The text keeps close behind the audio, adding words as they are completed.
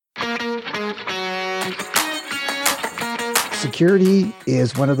Security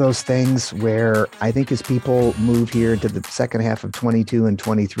is one of those things where I think as people move here into the second half of 22 and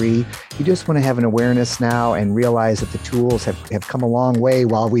 23, you just want to have an awareness now and realize that the tools have come a long way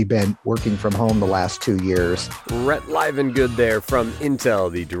while we've been working from home the last 2 years. Rhett Livengood there from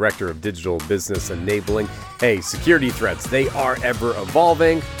Intel, the Director of Digital Business Enabling. Hey, security threats, they are ever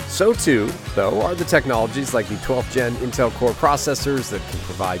evolving. So too, though, are the technologies like the 12th Gen Intel Core processors that can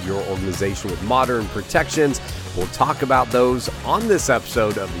provide your organization with modern protections. We'll talk about those on this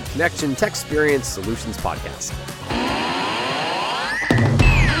episode of the Connection Tech Experience Solutions Podcast.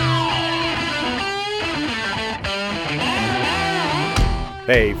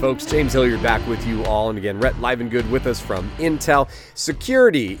 Hey folks, James Hilliard back with you all. And again, Rhett Livengood with us from Intel.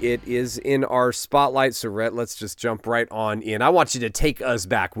 Security, it is in our spotlight. So Rhett, let's just jump right on in. I want you to take us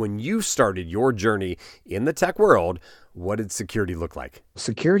back when you started your journey in the tech world. What did security look like?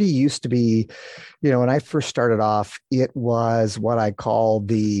 Security used to be, when I first started off, it was what I call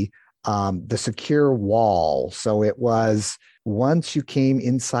the secure wall. So it was once you came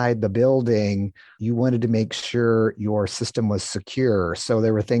inside the building, you wanted to make sure your system was secure. So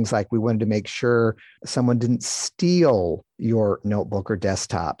there were things like we wanted to make sure someone didn't steal your notebook or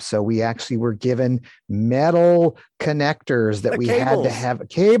desktop. So we actually were given metal connectors that had to have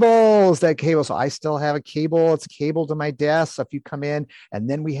cables. So I still have a cable. It's a cable to my desk. So if you come in, and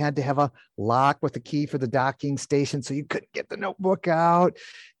then we had to have a lock with a key for the docking station so you couldn't get the notebook out.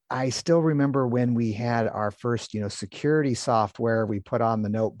 I still remember when we had our first, security software we put on the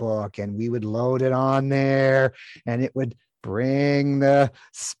notebook, and we would load it on there, and it would bring the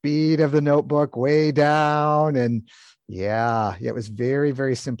speed of the notebook way down. And yeah, it was very,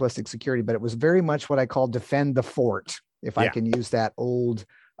 very simplistic security, but it was very much what I call defend the fort, if I can use that old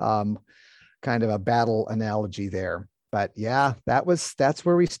kind of a battle analogy there. But yeah, that's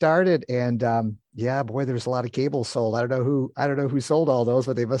where we started. And boy, there's a lot of cables sold. I don't know who sold all those,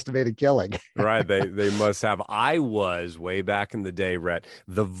 but they must have made a killing. Right. They must have. I was way back in the day, Rhett,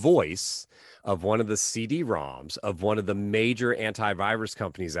 the voice of one of the CD-ROMs of one of the major antivirus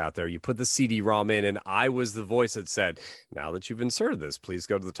companies out there. You put the CD-ROM in, and I was the voice that said, now that you've inserted this, please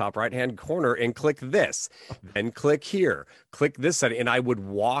go to the top right-hand corner and click this, then click here, click this setting. And I would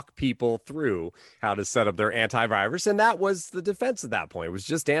walk people through how to set up their antivirus. And that was the defense at that point. It was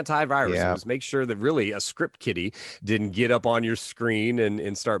just antivirus. Yeah. It was make sure that really a script kiddie didn't get up on your screen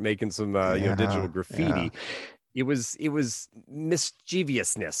and start making some digital graffiti. Yeah. It was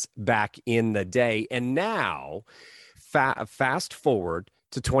mischievousness back in the day. And now, fast forward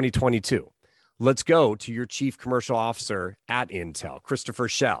to 2022. Let's go to your chief commercial officer at Intel, Christopher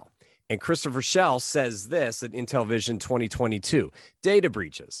Schell. And Christopher Schell says this at Intel Vision 2022. Data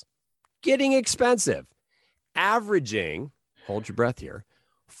breaches, getting expensive, averaging, hold your breath here,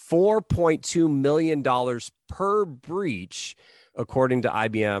 $4.2 million per breach, according to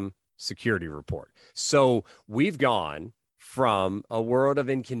IBM security report. So we've gone from a world of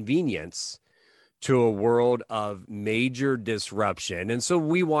inconvenience to a world of major disruption. And so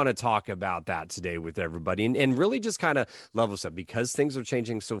we want to talk about that today with everybody and really just kind of level set, because things are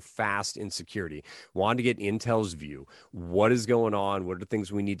changing so fast in security. Want to get Intel's view. What is going on? What are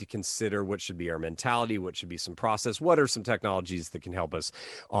things we need to consider? What should be our mentality? What should be some process? What are some technologies that can help us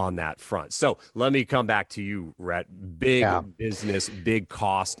on that front? So let me come back to you, Rhett. Big business, big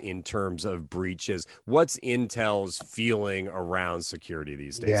cost in terms of breaches. What's Intel's feeling around security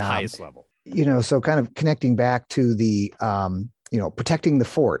these days? Highest level. So kind of connecting back to the, protecting the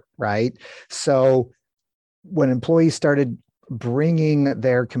fort, right? So when employees started bringing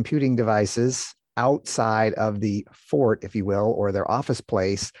their computing devices outside of the fort, if you will, or their office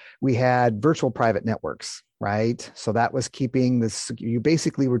place, we had virtual private networks, right? So that was keeping this, you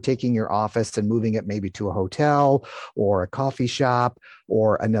basically were taking your office and moving it maybe to a hotel or a coffee shop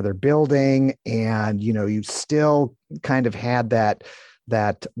or another building. And, you still kind of had that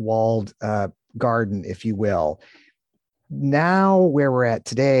walled garden, if you will. Now, where we're at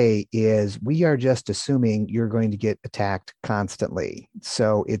today is we are just assuming you're going to get attacked constantly.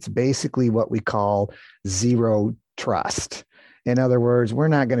 So it's basically what we call zero trust. In other words, we're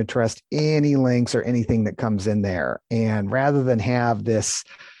not going to trust any links or anything that comes in there. And rather than have this,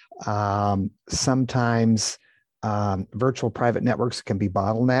 sometimes virtual private networks can be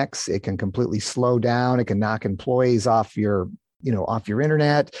bottlenecks. It can completely slow down. It can knock employees off your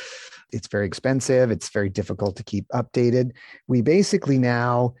internet. It's very expensive. It's very difficult to keep updated. We basically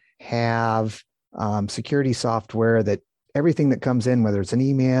now have security software that everything that comes in, whether it's an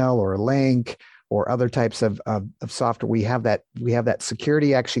email or a link or other types of software, we have that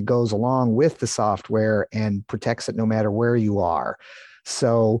security actually goes along with the software and protects it no matter where you are.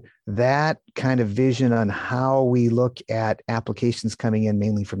 So that kind of vision on how we look at applications coming in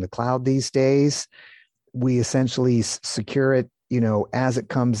mainly from the cloud these days, we essentially secure it, as it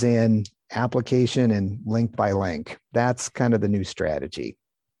comes in, application and link by link. That's kind of the new strategy.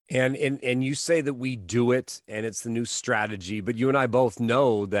 And you say that we do it and it's the new strategy, but you and I both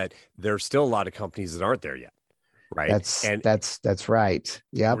know that there's still a lot of companies that aren't there yet, right? And That's right.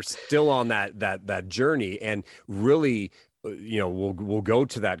 Yep. we're still on that journey, and really, we'll go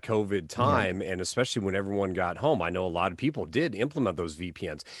to that COVID time, and especially when everyone got home. I know a lot of people did implement those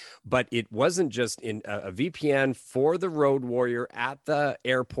VPNs, but it wasn't just in a VPN for the road warrior at the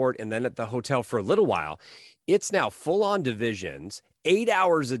airport and then at the hotel for a little while. It's now full on divisions, 8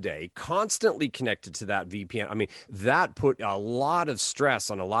 hours a day, constantly connected to that VPN. I mean, that put a lot of stress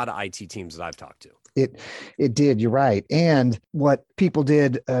on a lot of IT teams that I've talked to. It did. You're right. And what people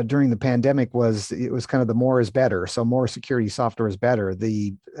did during the pandemic it was kind of the more is better. So more security software is better.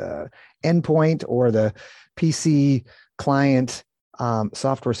 The endpoint or the PC client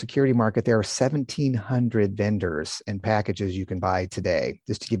software security market, there are 1,700 vendors and packages you can buy today.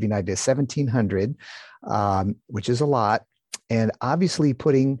 Just to give you an idea, 1,700, which is a lot. And obviously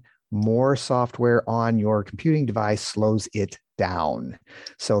putting more software on your computing device slows it down.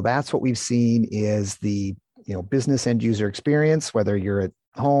 So that's what we've seen is the business end user experience, whether you're at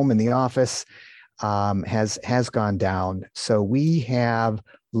home in the office, has gone down. So we have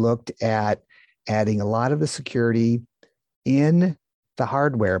looked at adding a lot of the security in the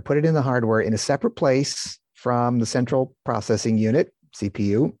hardware, put it in the hardware in a separate place from the central processing unit,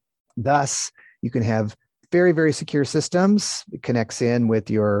 CPU. Thus, you can have very, very secure systems. It connects in with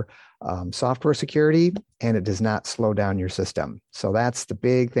your software security, and it does not slow down your system. So that's the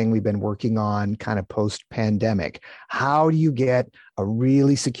big thing we've been working on kind of post-pandemic. How do you get a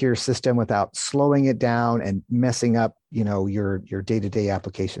really secure system without slowing it down and messing up, your day-to-day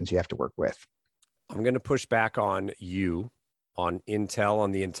applications you have to work with? I'm going to push back on you, on Intel,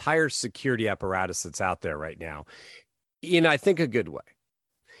 on the entire security apparatus that's out there right now, in, I think, a good way.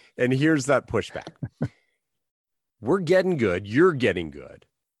 And here's that pushback. We're getting good. You're getting good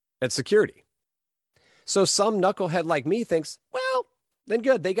at security. So some knucklehead like me thinks, well, then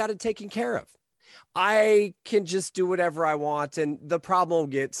good. They got it taken care of. I can just do whatever I want and the problem will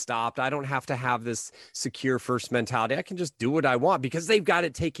get stopped. I don't have to have this secure first mentality. I can just do what I want because they've got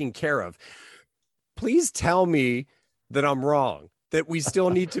it taken care of. Please tell me that I'm wrong, that we still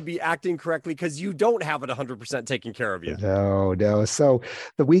need to be acting correctly because you don't have it 100% taken care of yet. No. So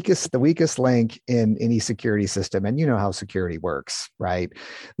the weakest link in any security system, and you know how security works, right?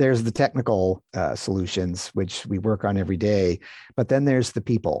 There's the technical solutions, which we work on every day, but then there's the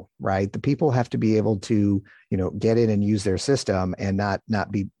people, right? The people have to be able to, get in and use their system and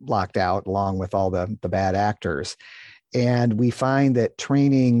not be locked out along with all the bad actors. And we find that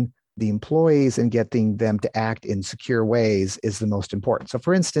training the employees and getting them to act in secure ways is the most important. So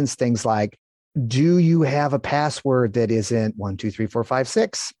for instance, things like, do you have a password that isn't 1, 2, 3, 4, 5,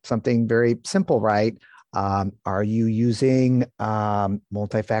 6? Something very simple, right? Are you using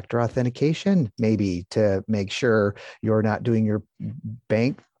multi-factor authentication maybe to make sure you're not doing your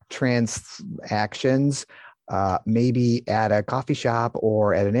bank transactions maybe at a coffee shop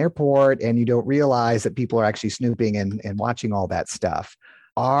or at an airport and you don't realize that people are actually snooping and watching all that stuff?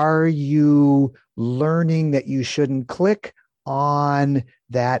 Are you learning that you shouldn't click on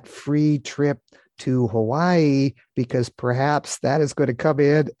that free trip to Hawaii because perhaps that is going to come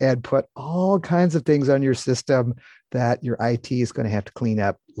in and put all kinds of things on your system that your IT is going to have to clean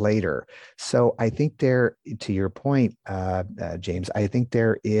up later? So I think to your point, James, I think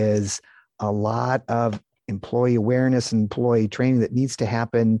there is a lot of employee awareness and employee training that needs to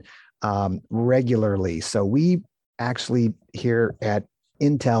happen regularly. So we actually here at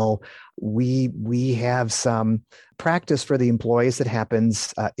Intel, we have some practice for the employees that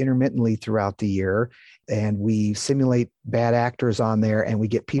happens intermittently throughout the year. And we simulate bad actors on there and we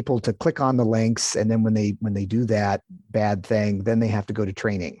get people to click on the links. And then when they do that bad thing, then they have to go to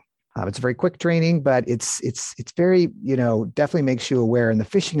training. It's very quick training, but it's very, definitely makes you aware. And the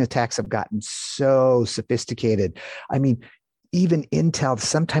phishing attacks have gotten so sophisticated. I mean, even Intel,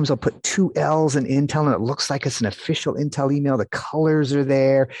 sometimes I'll put 2 L's in Intel and it looks like it's an official Intel email. The colors are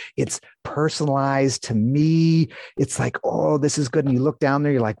there. It's personalized to me. It's like, oh, this is good. And you look down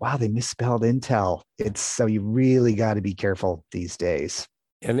there, you're like, wow, they misspelled Intel. So you really got to be careful these days.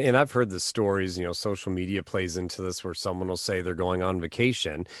 And I've heard the stories, social media plays into this where someone will say they're going on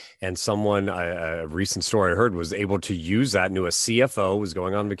vacation and someone, a recent story I heard was able to use that, knew a CFO was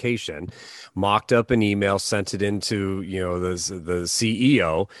going on vacation, mocked up an email, sent it into, the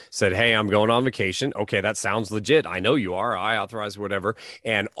CEO, said, "Hey, I'm going on vacation." Okay, that sounds legit. I know you are. I authorize whatever.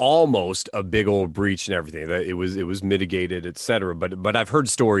 And almost a big old breach and everything. That it was mitigated, et cetera. But I've heard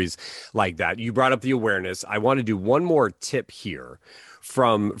stories like that. You brought up the awareness. I want to do one more tip here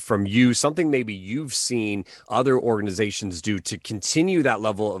from you, something maybe you've seen other organizations do to continue that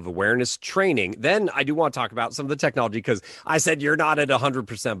level of awareness training. Then I do want to talk about some of the technology, because I said you're not at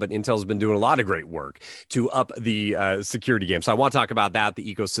 100%, but Intel's been doing a lot of great work to up the security game. So I want to talk about that,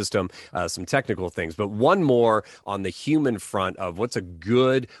 the ecosystem, some technical things, but one more on the human front of what's a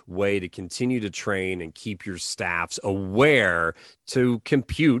good way to continue to train and keep your staffs aware to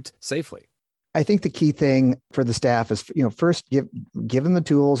compute safely. I think the key thing for the staff is, first give them the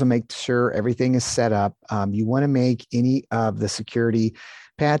tools and make sure everything is set up. You want to make any of the security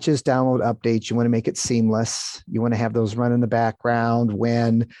patches, download updates. You want to make it seamless. You want to have those run in the background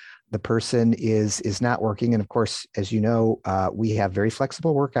when the person is not working. And of course, as you know, we have very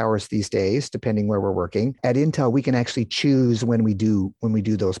flexible work hours these days, depending where we're working. At Intel, we can actually choose when we do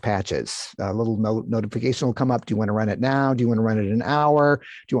those patches. A little notification will come up. Do you want to run it now? Do you want to run it an hour?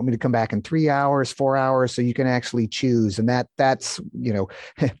 Do you want me to come back in 3 hours, 4 hours? So you can actually choose. And that's,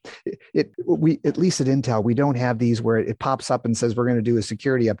 we, at least at Intel, we don't have these where it pops up and says, we're going to do a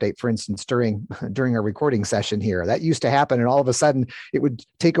security update, for instance, during our recording session here. That used to happen. And all of a sudden it would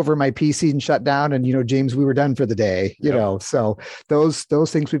take over my PC and shut down. And, James, we were done for the day, so those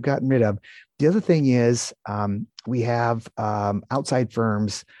things we've gotten rid of. The other thing is we have outside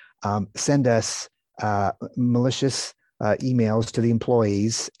firms send us malicious emails to the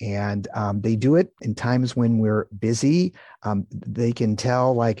employees, and they do it in times when we're busy. They can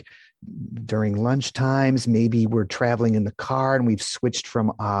tell, like, during lunch times, maybe we're traveling in the car and we've switched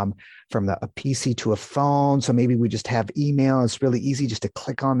from a PC to a phone. So maybe we just have email. It's really easy just to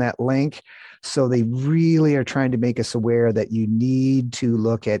click on that link. So they really are trying to make us aware that you need to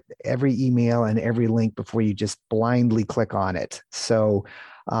look at every email and every link before you just blindly click on it. So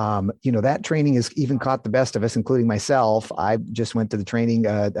that training has even caught the best of us, including myself. I just went to the training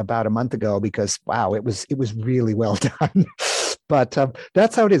about a month ago because, wow, it was really well done. But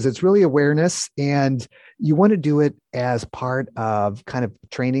that's how it is. It's really awareness, and you want to do it as part of kind of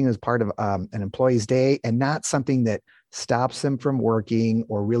training, as part of an employee's day, and not something that stops them from working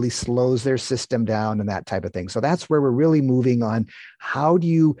or really slows their system down and that type of thing. So that's where we're really moving on. How do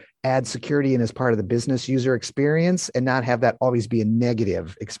you add security in as part of the business user experience and not have that always be a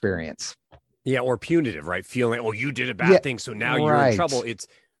negative experience? Yeah, or punitive, right? Feeling, oh, you did a bad thing, so now you're in trouble. It's,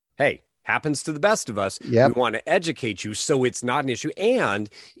 hey, happens to the best of us. Yep. We want to educate you so it's not an issue, and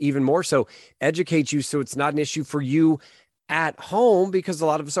even more so, educate you so it's not an issue for you at home, because a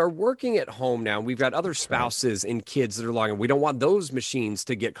lot of us are working at home now. We've got other spouses and kids that are logging. We don't want those machines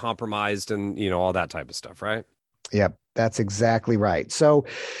to get compromised and, all that type of stuff, right? Yep, that's exactly right. So,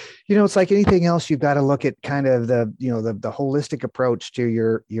 it's like anything else. You've got to look at kind of the holistic approach to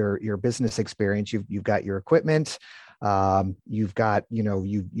your business experience. You've got your equipment. You've got,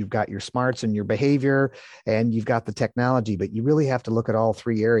 you've got your smarts and your behavior, and you've got the technology, but you really have to look at all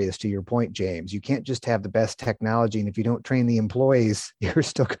three areas, to your point, James. You can't just have the best technology, and if you don't train the employees, you're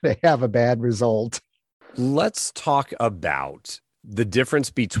still going to have a bad result. Let's talk about the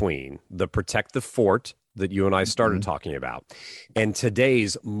difference between the protect the fort that you and I started talking about and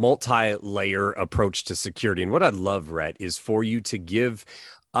today's multi-layer approach to security. And what I'd love, Rhett, is for you to give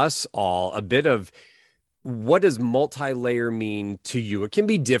us all a bit of, what does multi-layer mean to you? It can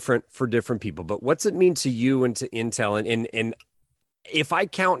be different for different people, but what's it mean to you and to Intel? And if I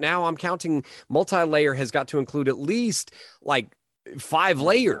count now, I'm counting multi-layer has got to include at least like 5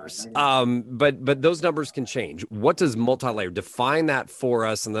 layers. But those numbers can change. What does multi-layer? Define that for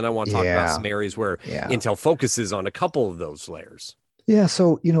us. And then I want to talk about some areas where Intel focuses on a couple of those layers. Yeah.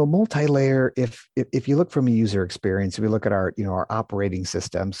 So, multi-layer, if you look from a user experience, if we look at our operating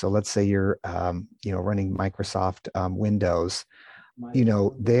system. So let's say you're, running Microsoft Windows,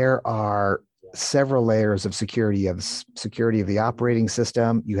 there are several layers of security. Of the operating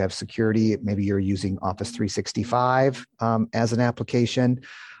system. You have security. Maybe you're using Office 365 as an application.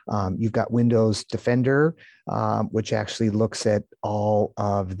 You've got Windows Defender, which actually looks at all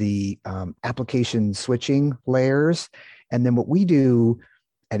of the application switching layers. And then what we do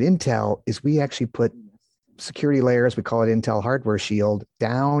at Intel is we actually put security layers, we call it Intel Hardware Shield,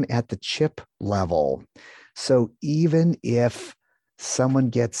 down at the chip level. So even if someone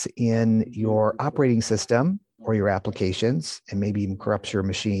gets in your operating system or your applications and maybe even corrupts your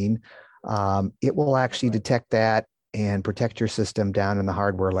machine, it will actually detect that and protect your system down in the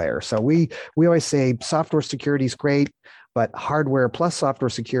hardware layer. So we always say software security is great, but hardware plus software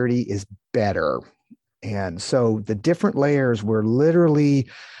security is better. And so the different layers were literally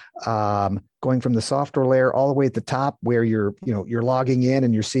going from the software layer all the way at the top where you're logging in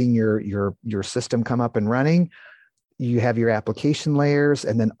and you're seeing your system come up and running. You have your application layers,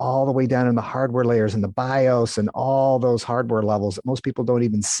 and then all the way down in the hardware layers and the BIOS and all those hardware levels that most people don't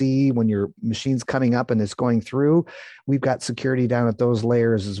even see when your machine's coming up and it's going through. We've got security down at those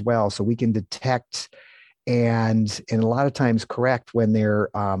layers as well. So we can detect and a lot of times correct when there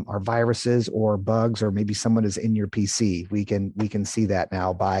are viruses or bugs, or maybe someone is in your PC. We can see that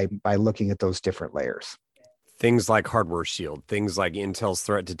now by looking at those different layers. Things like Hardware Shield, things like Intel's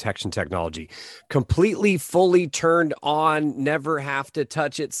threat detection technology, completely, fully turned on, never have to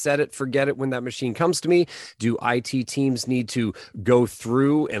touch it, set it, forget it when that machine comes to me. Do IT teams need to go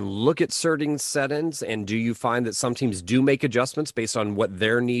through and look at certain settings? And do you find that some teams do make adjustments based on what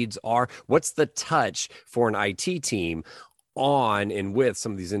their needs are? What's the touch for an IT team on and with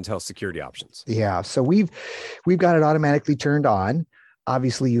some of these Intel security options? Yeah, so we've got it automatically turned on.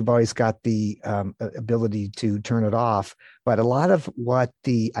 Obviously, you've always got the ability to turn it off, but a lot of what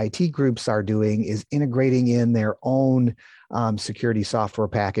the IT groups are doing is integrating in their own security software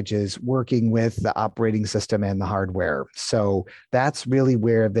packages, working with the operating system and the hardware. So that's really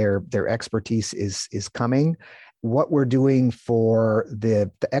where their expertise is coming. What we're doing for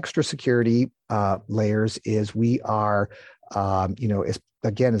the extra security layers is we are, as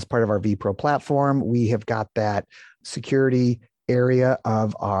part of our vPro platform, we have got that security area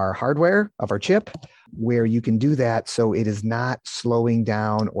of our hardware, of our chip, where you can do that so it is not slowing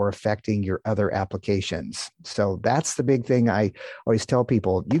down or affecting your other applications. So that's the big thing I always tell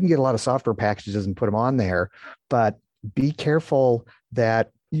people. You can get a lot of software packages and put them on there, but be careful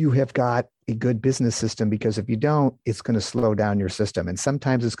that you have got a good business system, because if you don't, it's going to slow down your system. And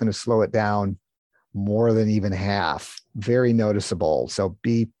sometimes it's going to slow it down more than even half. Very noticeable. So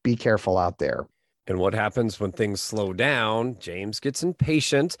be careful out there. And what happens when things slow down? James gets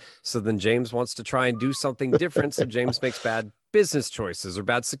impatient. So then James wants to try and do something different. So James makes bad business choices or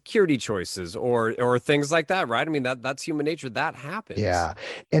bad security choices or things like that, right? I mean, that's human nature. That happens. Yeah.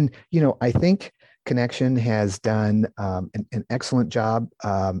 And, I think Connection has done an excellent job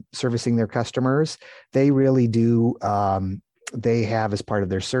servicing their customers. They really do. They have, as part of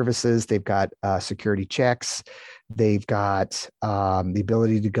their services, they've got security checks. They've got the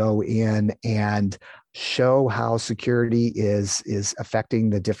ability to go in and show how security is affecting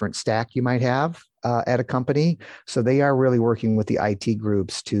the different stack you might have at a company. So they are really working with the IT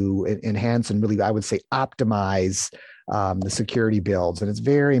groups to enhance and really, I would say, optimize the security builds. And it's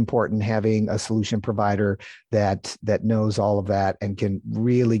very important having a solution provider that knows all of that and can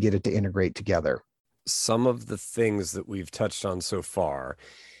really get it to integrate together. Some of the things that we've touched on so far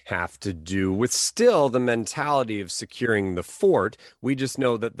have to do with still the mentality of securing the fort. We just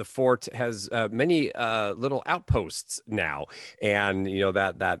know that the fort has many little outposts now, and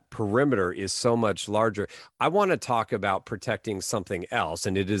that perimeter is so much larger. I want to talk about protecting something else,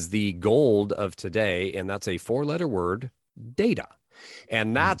 and it is the gold of today, and that's a 4-letter word: data.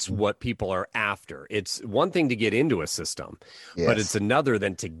 And that's what people are after. It's one thing to get into a system, yes, but it's another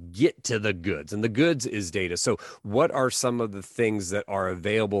than to get to the goods. And the goods is data. So what are some of the things that are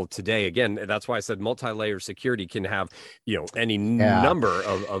available today? Again, that's why I said multi-layer security can have, any number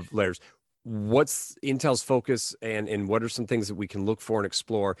of layers. What's Intel's focus, and what are some things that we can look for and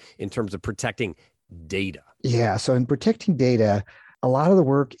explore in terms of protecting data? Yeah. So in protecting data, a lot of the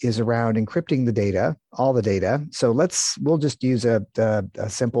work is around encrypting the data, all the data. So we'll just use a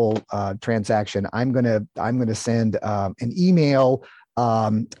simple transaction. I'm gonna send an email.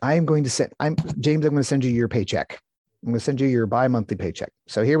 James, I'm going to send you your paycheck. I'm going to send you your bi-monthly paycheck.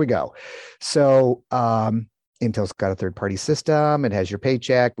 So here we go. So Intel's got a third-party system. It has your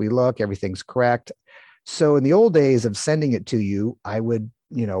paycheck. We look, everything's correct. So in the old days of sending it to you, I would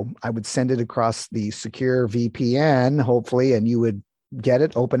send it across the secure VPN, hopefully, and you would get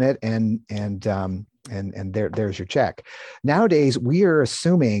it, open it, and there's your check. Nowadays, we are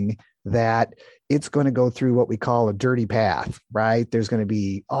assuming that it's going to go through what we call a dirty path, right? There's going to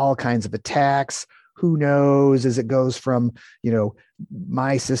be all kinds of attacks. Who knows, as it goes from,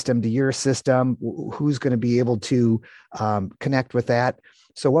 my system to your system, who's going to be able to connect with that?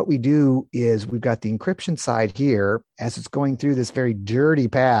 So what we do is we've got the encryption side here. As it's going through this very dirty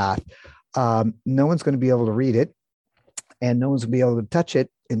path, no one's going to be able to read it, and no one's going to be able to touch it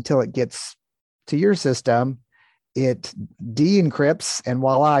until it gets to your system. It de-encrypts, and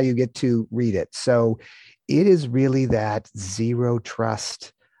voila, you get to read it. So it is really that zero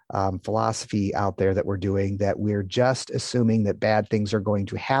trust philosophy out there that we're doing, that we're just assuming that bad things are going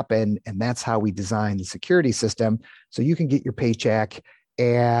to happen. And that's how we design the security system. So you can get your paycheck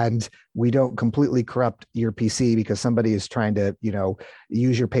and we don't completely corrupt your PC because somebody is trying to,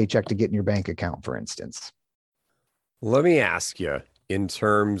 use your paycheck to get in your bank account, for instance. Let me ask you, in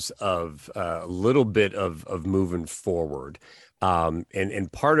terms of a little bit of moving forward.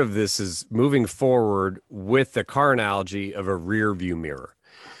 And part of this is moving forward with the car analogy of a rear view mirror.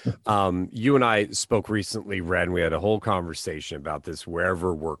 You and I spoke recently, Red, and we had a whole conversation about this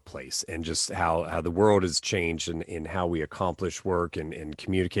wherever workplace and just how the world has changed in how we accomplish work and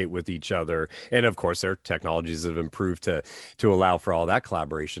communicate with each other. And of course, there are technologies that have improved to allow for all that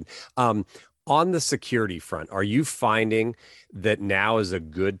collaboration. On the security front, are you finding that now is a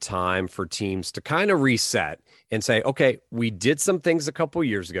good time for teams to kind of reset and say, okay, we did some things a couple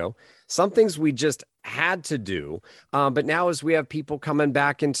years ago, some things we just had to do, but now as we have people coming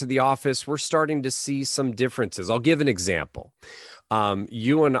back into the office, we're starting to see some differences. I'll give an example.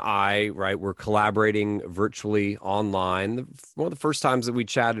 You and I, right, we're collaborating virtually online. One of the first times that we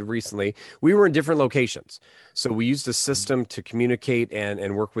chatted recently, we were in different locations. So we used a system to communicate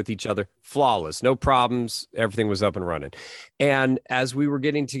and work with each other. Flawless, no problems. Everything was up and running. And as we were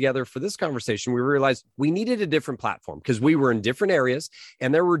getting together for this conversation, we realized we needed a different platform because we were in different areas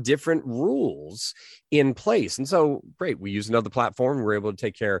and there were different rules in place. And so, great, we used another platform. We were able to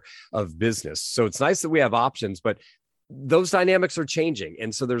take care of business. So it's nice that we have options, but those dynamics are changing.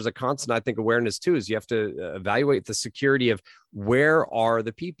 And so there's a constant, I think, awareness too, is you have to evaluate the security of where are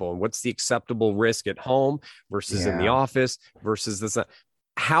the people and what's the acceptable risk at home versus in the office versus this.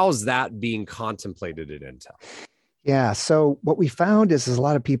 How's that being contemplated at Intel? Yeah. So what we found is a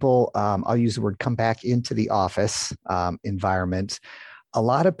lot of people, I'll use the word, come back into the office environment. A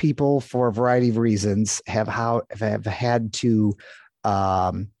lot of people, for a variety of reasons, have had to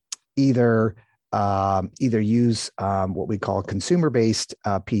either use what we call consumer-based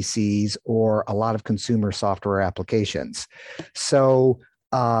PCs or a lot of consumer software applications. So,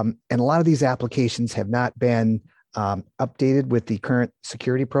 and a lot of these applications have not been updated with the current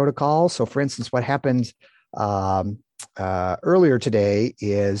security protocol. So, for instance, what happened earlier today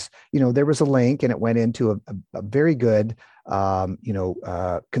is, there was a link and it went into a very good,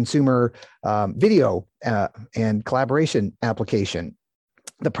 consumer video and collaboration application.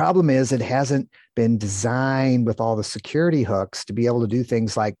 The problem is it hasn't been designed with all the security hooks to be able to do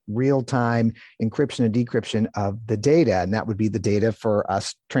things like real-time encryption and decryption of the data. And that would be the data for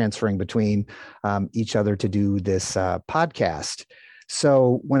us transferring between each other to do this podcast.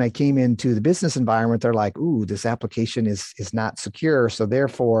 So when I came into the business environment, they're like, ooh, this application is not secure. So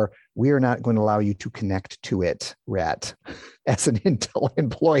therefore, we are not going to allow you to connect to it, Rhett, as an Intel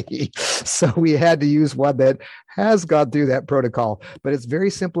employee. So we had to use one that has gone through that protocol. But it's very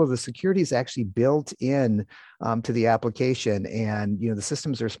simple. The security is actually built in to the application. And the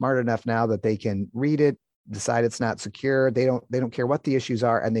systems are smart enough now that they can read it, decide it's not secure. They don't care what the issues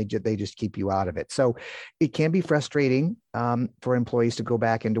are, and they just keep you out of it. So it can be frustrating for employees to go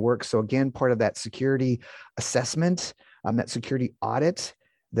back into work. So again, part of that security assessment, that security audit,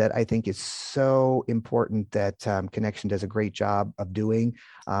 that I think is so important that Connection does a great job of doing.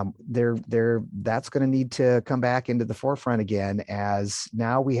 That's going to need to come back into the forefront again, as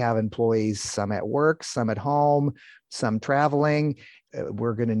now we have employees, some at work, some at home, some traveling.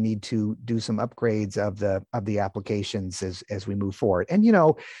 We're going to need to do some upgrades of the applications as we move forward. And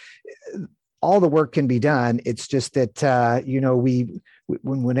all the work can be done. It's just that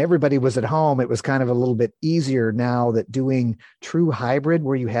when everybody was at home, it was kind of a little bit easier. Now that doing true hybrid,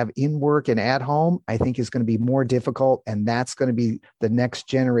 where you have in work and at home, I think is going to be more difficult, and that's going to be the next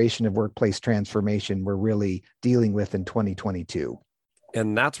generation of workplace transformation we're really dealing with in 2022.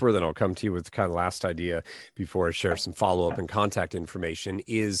 And that's where then I'll come to you with kind of last idea before I share some follow-up and contact information.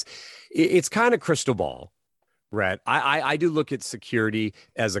 Is it's kind of crystal ball. Rhett, I do look at security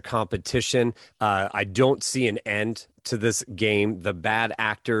as a competition. I don't see an end to this game. The bad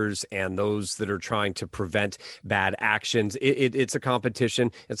actors and those that are trying to prevent bad actions, it's a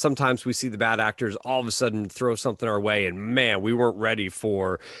competition. And sometimes we see the bad actors all of a sudden throw something our way, and man, we weren't ready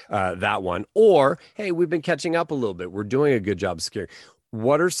for that one. Or, hey, we've been catching up a little bit. We're doing a good job of securing.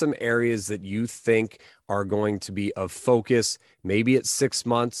 What are some areas that you think are going to be of focus? Maybe it's 6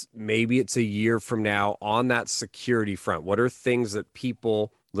 months, maybe it's a year from now on that security front. What are things that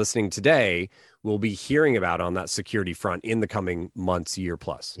people listening today will be hearing about on that security front in the coming months, year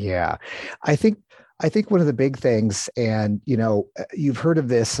plus? Yeah, I think I think one of the big things, and you've heard of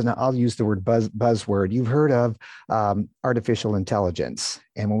this, and I'll use the word buzzword. You've heard of artificial intelligence,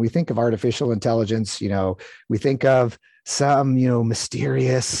 and when we think of artificial intelligence, we think of some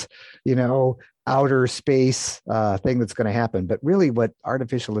mysterious, outer space thing that's going to happen. But really, what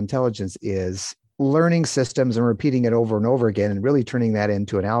artificial intelligence is learning systems and repeating it over and over again, and really turning that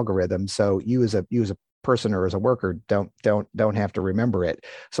into an algorithm. So you as a person or as a worker don't have to remember it.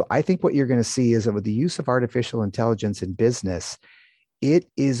 So I think what you're going to see is that with the use of artificial intelligence in business, it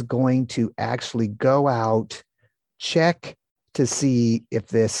is going to actually go out, check to see if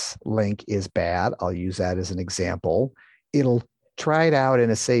this link is bad. I'll use that as an example. It'll try it out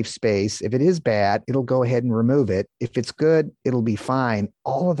in a safe space. If it is bad, it'll go ahead and remove it. If it's good, it'll be fine.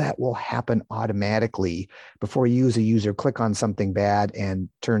 All of that will happen automatically before you as a user click on something bad and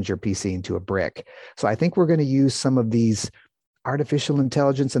turns your PC into a brick. So I think we're going to use some of these artificial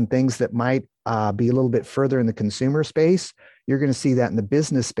intelligence and things that might be a little bit further in the consumer space. You're going to see that in the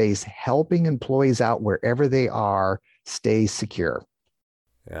business space, helping employees out wherever they are, stay secure.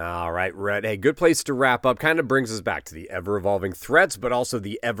 All right, Rhett. Hey, good place to wrap up. Kind of brings us back to the ever-evolving threats, but also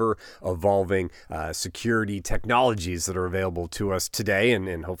the ever-evolving security technologies that are available to us today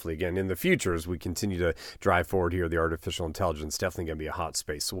and hopefully, again, in the future as we continue to drive forward here. The artificial intelligence definitely going to be a hot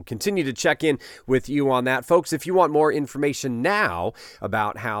space. So we'll continue to check in with you on that. Folks, if you want more information now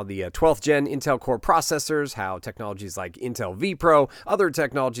about how the 12th Gen Intel Core processors, how technologies like Intel vPro, other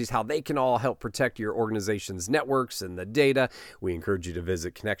technologies, how they can all help protect your organization's networks and the data, we encourage you to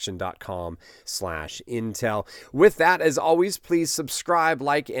visit connection.com/Intel. With that, as always, please subscribe,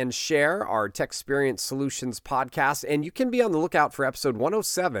 like, and share our Techsperience Solutions podcast. And you can be on the lookout for episode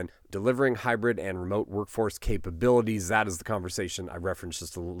 107, Delivering Hybrid and Remote Workforce Capabilities. That is the conversation I referenced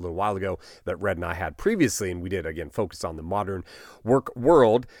just a little while ago that Red and I had previously. And we did, again, focus on the modern work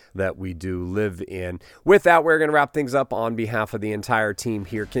world that we do live in. With that, we're going to wrap things up on behalf of the entire team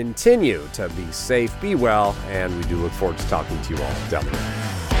here. Continue to be safe, be well, and we do look forward to talking to you all down the road.